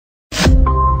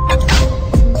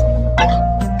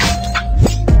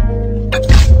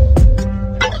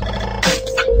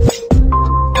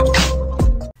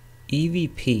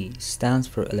EVP stands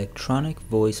for Electronic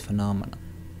Voice Phenomena.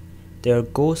 They are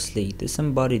ghostly,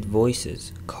 disembodied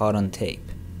voices caught on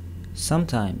tape.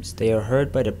 Sometimes they are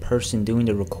heard by the person doing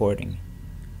the recording.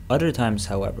 Other times,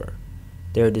 however,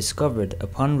 they are discovered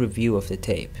upon review of the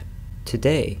tape.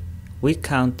 Today, we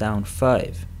count down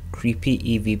 5 creepy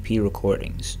EVP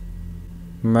recordings.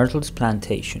 Myrtle's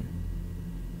Plantation.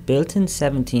 Built in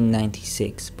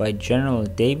 1796 by General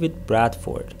David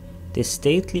Bradford, this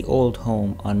stately old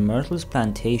home on Myrtle's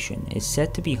Plantation is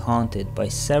said to be haunted by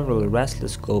several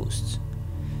restless ghosts.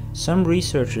 Some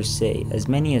researchers say as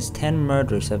many as 10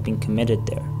 murders have been committed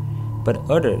there, but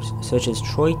others, such as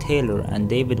Troy Taylor and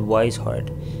David Weishart,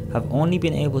 have only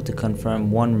been able to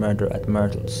confirm 1 murder at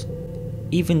Myrtle's.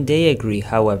 Even they agree,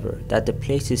 however, that the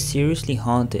place is seriously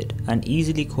haunted and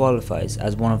easily qualifies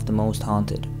as one of the most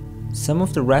haunted. Some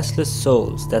of the restless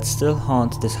souls that still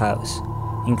haunt this house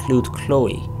include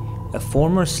Chloe, a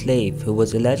former slave who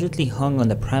was allegedly hung on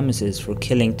the premises for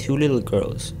killing 2 little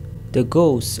girls. The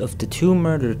ghosts of the 2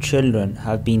 murdered children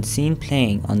have been seen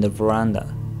playing on the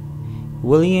veranda.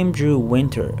 William Drew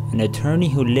Winter, an attorney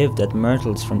who lived at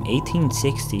Myrtle's from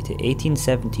 1860 to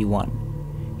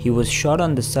 1871. He was shot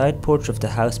on the side porch of the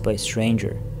house by a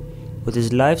stranger. With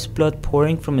his life's blood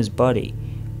pouring from his body,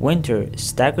 Winter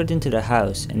staggered into the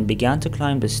house and began to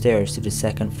climb the stairs to the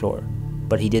 2nd floor,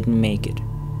 but he didn't make it.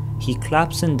 He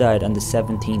collapsed and died on the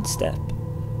 17th step.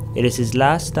 It is his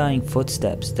last dying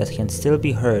footsteps that can still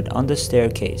be heard on the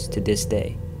staircase to this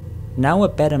day. Now a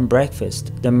bed and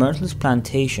breakfast, the Myrtle's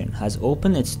Plantation has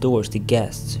opened its doors to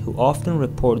guests who often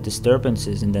report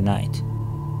disturbances in the night.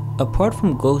 Apart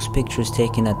from ghost pictures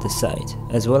taken at the site,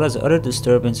 as well as other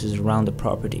disturbances around the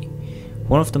property,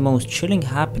 one of the most chilling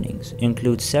happenings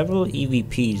includes several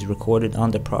EVPs recorded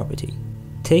on the property.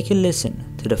 Take a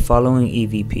listen to the following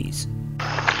EVPs.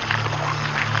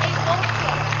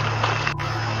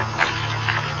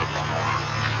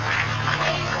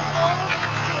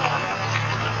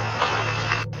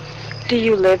 Do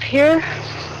you live here?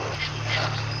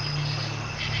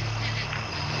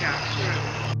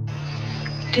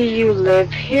 Do you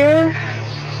live here?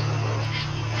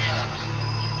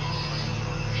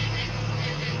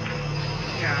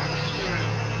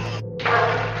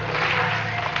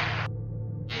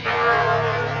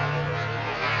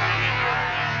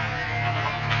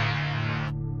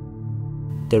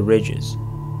 The Ridges.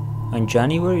 On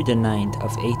January the 9th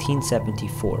of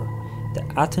 1874, the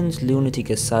Athens Lunatic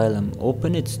Asylum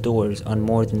opened its doors on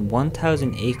more than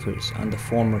 1,000 acres on the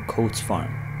former Coates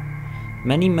Farm.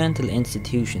 Many mental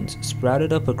institutions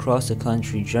sprouted up across the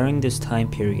country during this time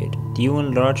period, due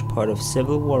in large part of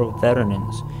Civil War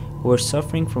veterans who were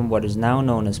suffering from what is now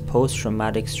known as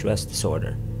post-traumatic stress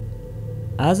disorder.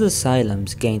 As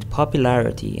asylums gained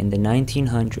popularity in the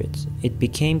 1900s, it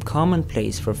became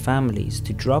commonplace for families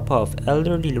to drop off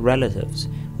elderly relatives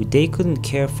who they couldn't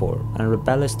care for and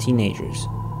rebellious teenagers.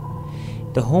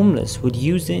 The homeless would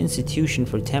use the institution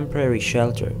for temporary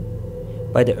shelter.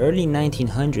 By the early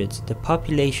 1900s, the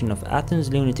population of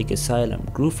Athens Lunatic Asylum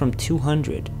grew from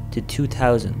 200 to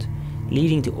 2,000,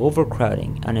 leading to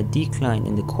overcrowding and a decline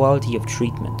in the quality of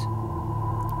treatment.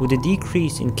 With a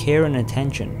decrease in care and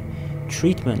attention,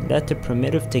 treatment led to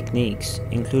primitive techniques,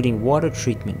 including water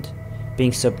treatment,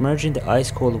 being submerged into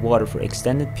ice-cold water for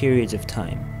extended periods of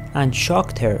time, and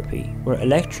shock therapy, where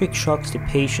electric shocks to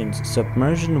patients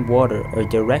submerged in water or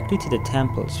directly to the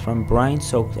temples from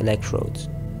brine-soaked electrodes.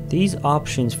 These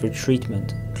options for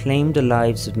treatment claimed the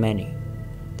lives of many.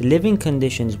 The living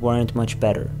conditions weren't much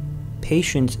better.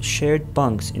 Patients shared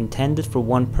bunks intended for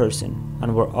one person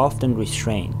and were often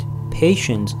restrained.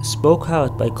 Patients spoke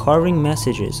out by carving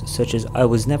messages such as "I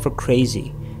was never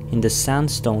crazy" in the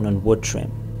sandstone and wood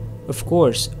trim. Of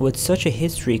course, with such a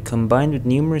history combined with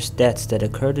numerous deaths that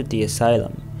occurred at the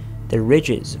asylum, the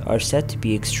Ridges are said to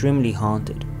be extremely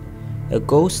haunted. A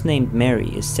ghost named Mary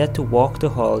is said to walk the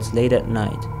halls late at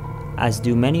night, as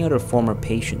do many other former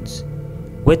patients.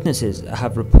 Witnesses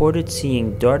have reported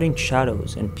seeing darting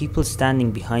shadows and people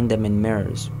standing behind them in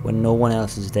mirrors when no one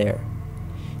else is there.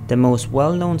 The most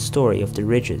well-known story of the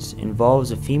Ridges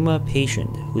involves a female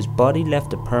patient whose body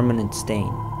left a permanent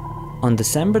stain. On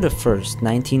December 1st,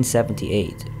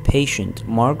 1978, patient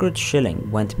Margaret Schilling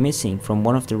went missing from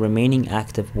one of the remaining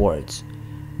active wards.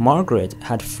 Margaret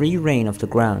had free reign of the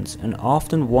grounds and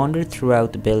often wandered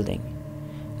throughout the building.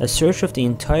 A search of the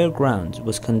entire grounds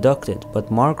was conducted,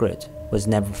 but Margaret was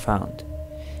never found.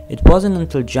 It wasn't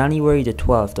until January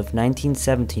 12th of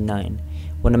 1979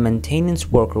 when a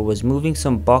maintenance worker was moving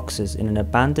some boxes in an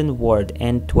abandoned ward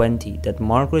N20 that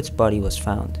Margaret's body was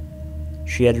found.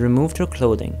 She had removed her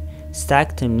clothing,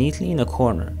 stacked them neatly in a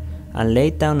corner, and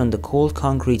laid down on the cold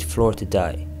concrete floor to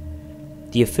die.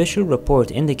 The official report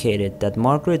indicated that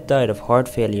Margaret died of heart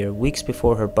failure weeks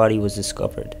before her body was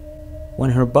discovered.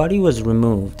 When her body was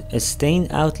removed, a stain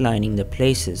outlining the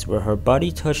places where her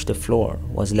body touched the floor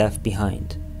was left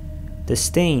behind. The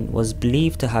stain was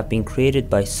believed to have been created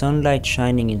by sunlight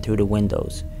shining in through the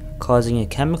windows, causing a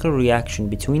chemical reaction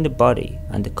between the body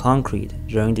and the concrete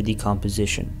during the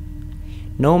decomposition.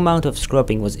 No amount of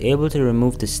scrubbing was able to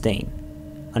remove the stain,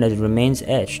 and it remains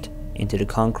etched into the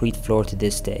concrete floor to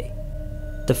this day.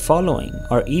 The following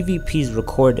are EVPs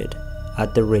recorded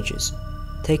at the ridges.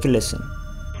 Take a listen.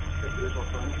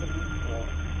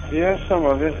 Yeah, some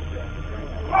of it.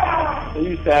 They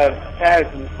used to have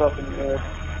pads and stuff in there.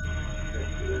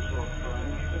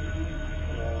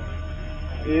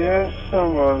 Yeah,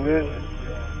 some of it.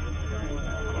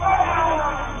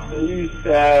 They used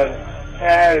to have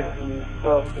pads and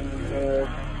stuff in there.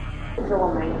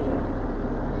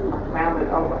 Found it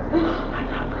over. I'm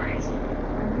not crazy.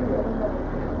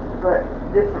 But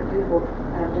different people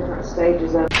have different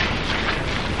stages of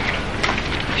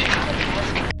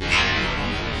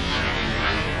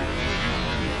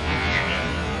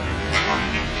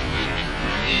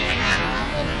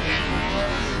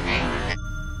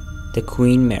The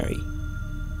Queen Mary.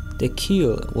 The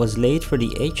keel was laid for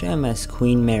the HMS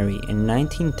Queen Mary in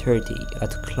 1930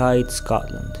 at Clyde,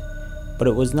 Scotland, but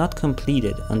it was not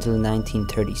completed until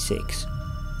 1936.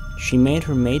 She made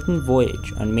her maiden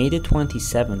voyage on May the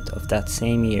 27th of that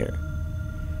same year.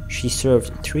 She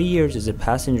served 3 years as a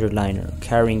passenger liner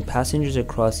carrying passengers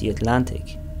across the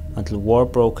Atlantic until war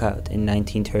broke out in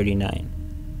 1939.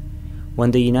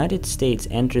 When the United States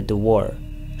entered the war,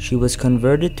 she was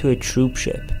converted to a troop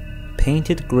ship,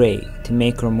 painted grey to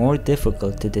make her more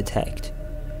difficult to detect.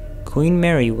 Queen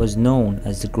Mary was known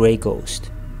as the Grey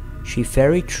Ghost. She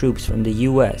ferried troops from the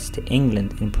US to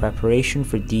England in preparation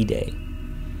for D-Day.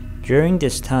 During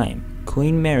this time,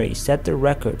 Queen Mary set the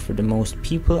record for the most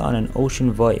people on an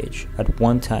ocean voyage at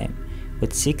one time,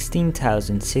 with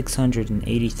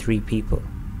 16,683 people.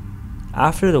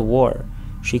 After the war,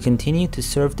 she continued to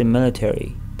serve the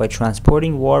military by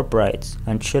transporting war brides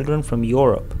and children from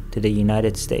Europe to the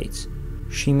United States.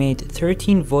 She made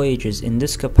 13 voyages in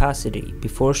this capacity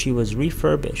before she was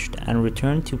refurbished and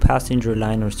returned to passenger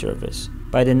liner service.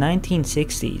 By the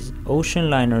 1960s, ocean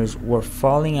liners were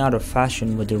falling out of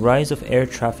fashion with the rise of air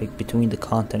traffic between the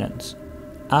continents.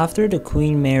 After the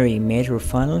Queen Mary made her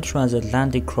final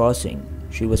transatlantic crossing,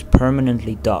 she was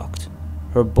permanently docked.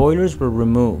 Her boilers were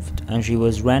removed and she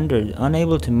was rendered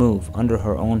unable to move under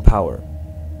her own power.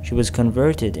 She was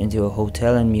converted into a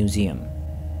hotel and museum.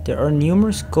 There are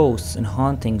numerous ghosts and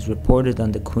hauntings reported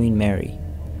on the Queen Mary.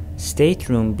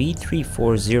 Stateroom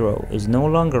B340 is no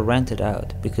longer rented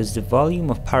out because the volume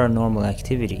of paranormal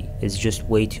activity is just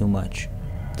way too much.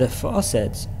 The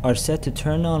faucets are said to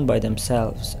turn on by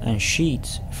themselves and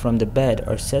sheets from the bed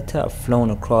are said to have flown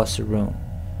across the room.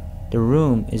 The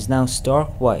room is now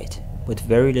stark white with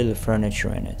very little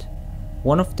furniture in it.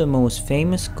 One of the most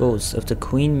famous ghosts of the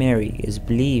Queen Mary is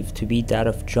believed to be that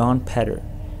of John Petter,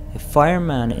 a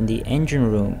fireman in the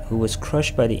engine room who was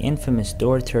crushed by the infamous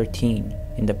Door 13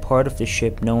 in the part of the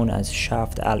ship known as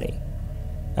Shaft Alley.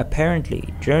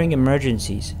 Apparently, during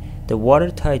emergencies, the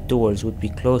watertight doors would be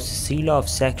closed to seal off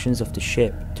sections of the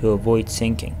ship to avoid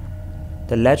sinking.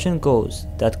 The legend goes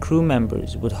that crew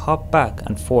members would hop back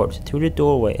and forth through the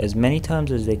doorway as many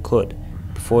times as they could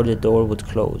before the door would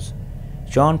close.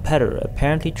 John Petter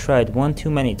apparently tried one too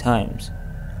many times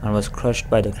and was crushed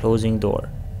by the closing door.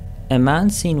 A man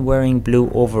seen wearing blue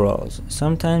overalls,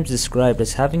 sometimes described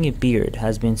as having a beard,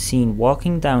 has been seen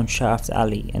walking down Shaft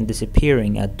Alley and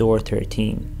disappearing at Door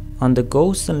 13. On the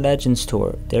Ghosts and Legends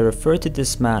tour, they refer to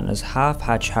this man as Half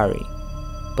Hatch Harry,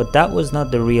 but that was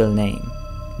not the real name.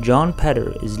 John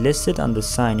Petter is listed on the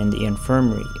sign in the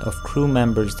infirmary of crew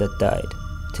members that died.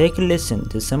 Take a listen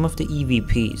to some of the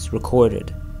EVPs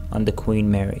recorded on the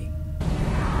Queen Mary.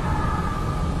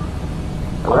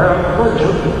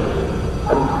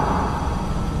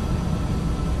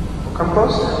 Come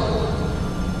closer.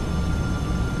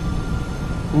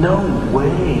 No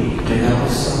way. Get out.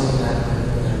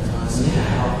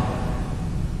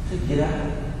 Get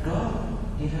out. Go.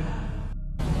 Get out.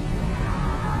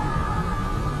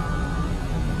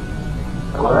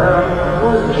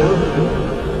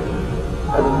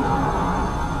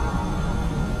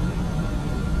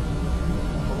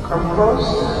 Come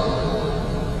closer.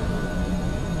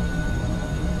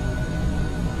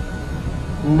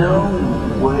 No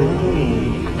way.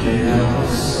 Get out.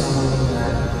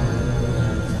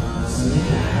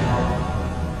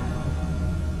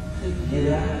 Get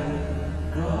out.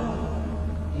 Go.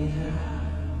 Get out.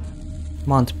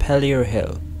 Montpelier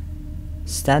Hill.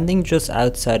 Standing just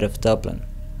outside of Dublin,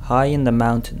 high in the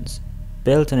mountains,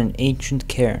 built on an ancient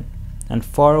cairn, and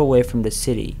far away from the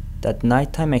city that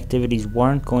nighttime activities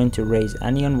weren't going to raise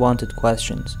any unwanted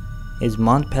questions, is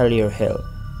Montpelier Hill.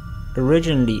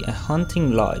 Originally a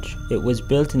hunting lodge, it was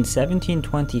built in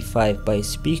 1725 by a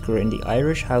speaker in the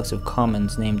Irish House of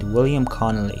Commons named William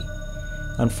Connolly.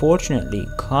 Unfortunately,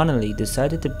 Connolly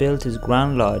decided to build his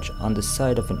Grand Lodge on the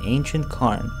site of an ancient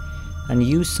cairn and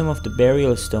used some of the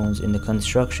burial stones in the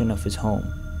construction of his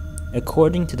home.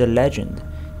 According to the legend,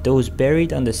 those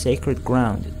buried on the sacred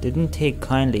ground didn't take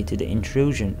kindly to the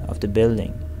intrusion of the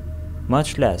building,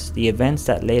 much less the events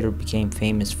that later became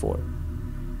famous for.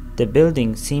 The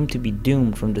building seemed to be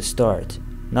doomed from the start.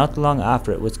 Not long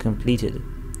after it was completed,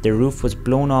 the roof was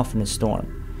blown off in a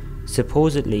storm.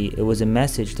 Supposedly, it was a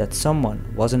message that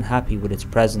someone wasn't happy with its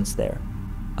presence there.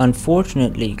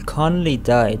 Unfortunately, Connolly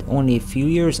died only a few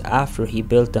years after he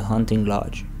built the hunting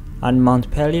lodge, and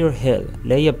Montpelier Hill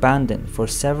lay abandoned for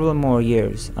several more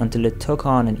years until it took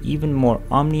on an even more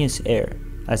ominous air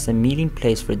as the meeting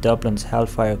place for Dublin's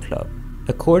Hellfire Club.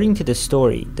 According to the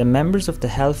story, the members of the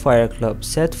Hellfire Club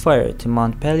set fire to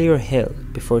Montpelier Hill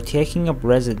before taking up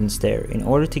residence there in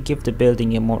order to give the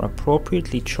building a more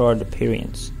appropriately charred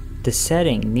appearance. The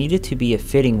setting needed to be a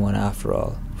fitting one after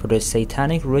all, for the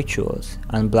satanic rituals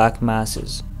and black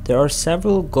masses. There are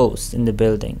several ghosts in the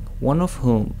building, one of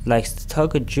whom likes to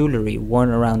tug at jewellery worn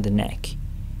around the neck,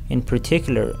 in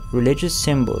particular religious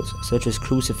symbols such as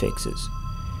crucifixes.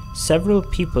 Several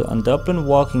people on Dublin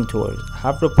walking tours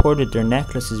have reported their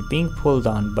necklaces being pulled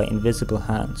on by invisible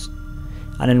hands,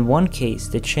 and in one case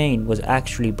the chain was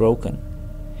actually broken.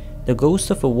 The ghost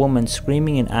of a woman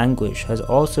screaming in anguish has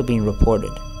also been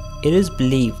reported. It is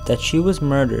believed that she was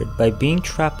murdered by being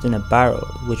trapped in a barrel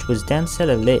which was then set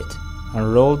alight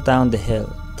and rolled down the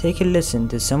hill. Take a listen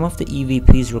to some of the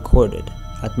EVPs recorded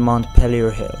at Montpelier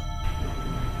Hill.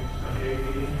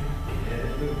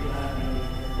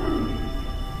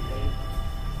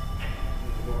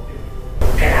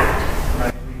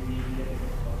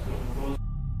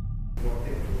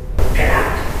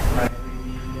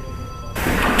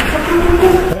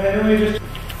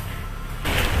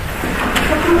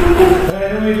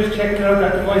 Let me just check out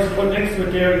that device put next to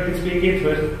it there, you can speak into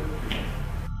it.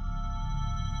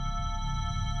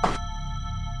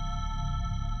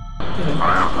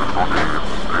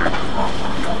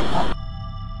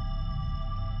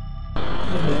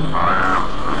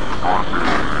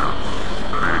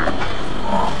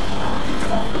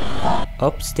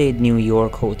 Upstate New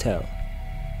York Hotel.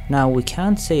 Now we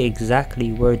can't say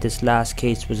exactly where this last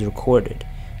case was recorded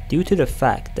due to the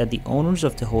fact that the owners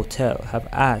of the hotel have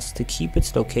asked to keep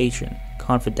its location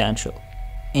confidential.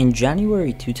 In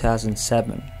January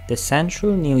 2007, the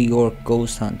Central New York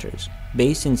Ghost Hunters,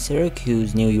 based in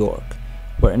Syracuse, New York,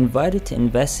 were invited to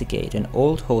investigate an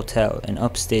old hotel in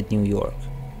upstate New York.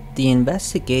 The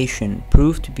investigation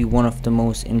proved to be one of the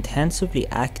most intensively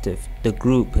active the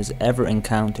group has ever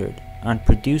encountered and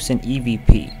produced an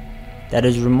EVP that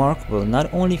is remarkable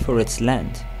not only for its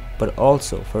length, but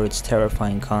also for its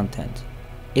terrifying content.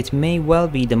 It may well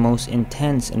be the most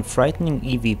intense and frightening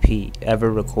EVP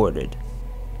ever recorded.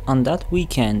 On that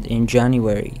weekend in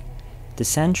January, the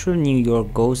Central New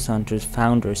York Ghost Hunters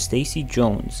founder Stacy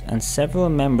Jones and several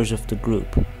members of the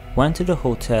group went to the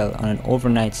hotel on an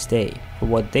overnight stay for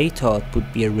what they thought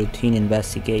would be a routine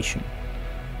investigation.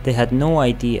 They had no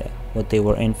idea what they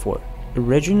were in for.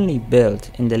 Originally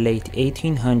built in the late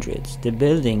 1800s, the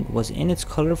building was in its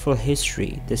colorful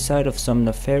history the site of some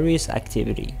nefarious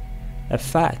activity, a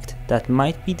fact that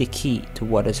might be the key to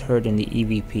what is heard in the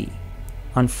EVP.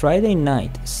 On Friday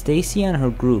night, Stacy and her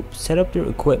group set up their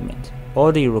equipment,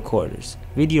 audio recorders,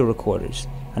 video recorders,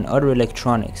 and other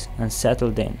electronics and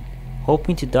settled in,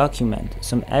 hoping to document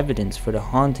some evidence for the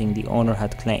haunting the owner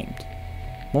had claimed.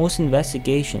 Most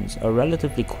investigations are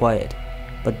relatively quiet,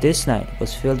 but this night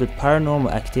was filled with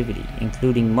paranormal activity,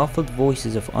 including muffled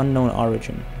voices of unknown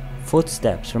origin,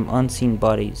 footsteps from unseen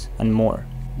bodies, and more.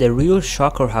 The real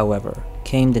shocker, however,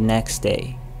 came the next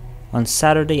day. On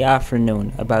Saturday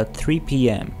afternoon, about 3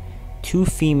 p.m., 2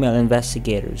 female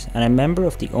investigators and a member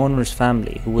of the owner's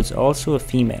family, who was also a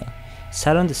female,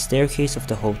 sat on the staircase of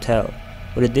the hotel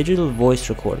with a digital voice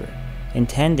recorder,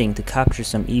 intending to capture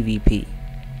some EVP.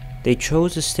 They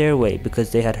chose the stairway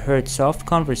because they had heard soft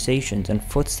conversations and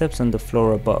footsteps on the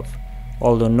floor above,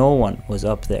 although no one was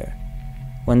up there.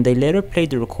 When they later played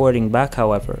the recording back,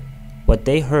 however, what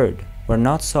they heard were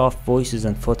not soft voices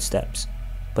and footsteps,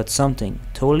 but something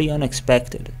totally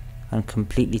unexpected and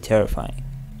completely terrifying.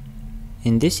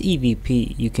 In this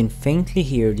EVP, you can faintly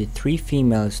hear the 3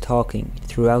 females talking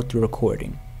throughout the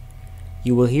recording.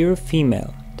 You will hear a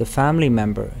female the family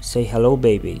member say hello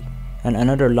baby, and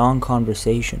another long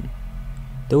conversation.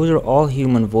 Those are all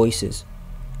human voices,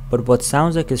 but what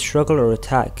sounds like a struggle or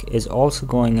attack is also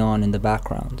going on in the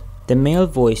background. The male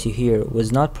voice you hear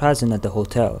was not present at the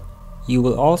hotel. You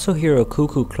will also hear a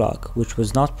cuckoo clock which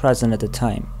was not present at the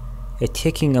time, a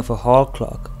ticking of a hall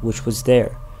clock which was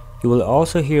there. You will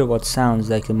also hear what sounds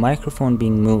like the microphone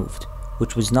being moved,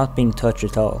 which was not being touched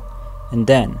at all, and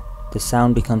then the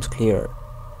sound becomes clearer.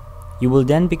 You will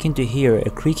then begin to hear a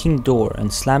creaking door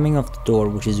and slamming of the door,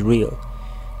 which is real.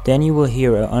 Then you will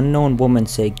hear an unknown woman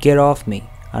say, "Get off me,"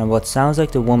 and what sounds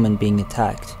like the woman being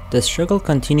attacked. The struggle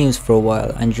continues for a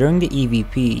while, and during the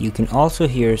EVP you can also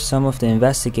hear some of the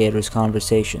investigators'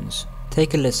 conversations.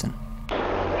 Take a listen.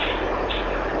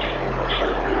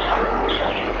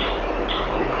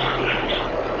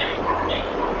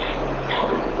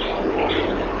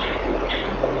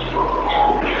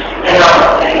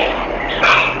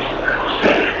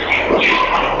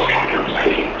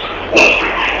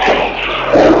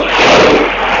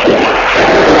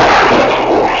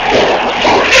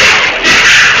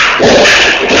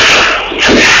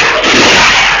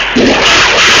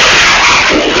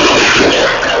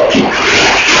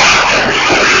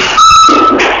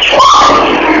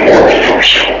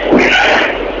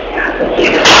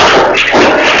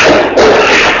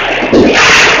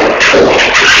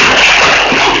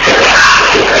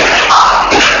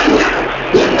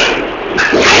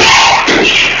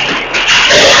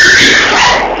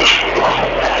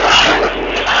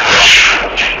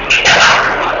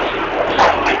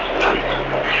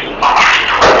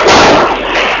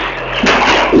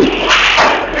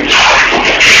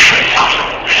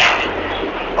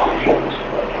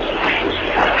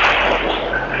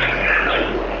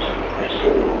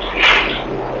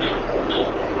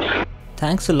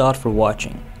 Thanks a lot for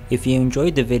watching. If you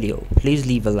enjoyed the video, please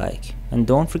leave a like, and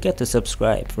don't forget to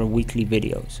subscribe for weekly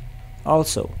videos.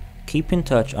 Also, keep in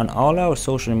touch on all our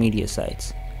social media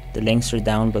sites. The links are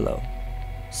down below.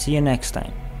 See you next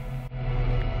time.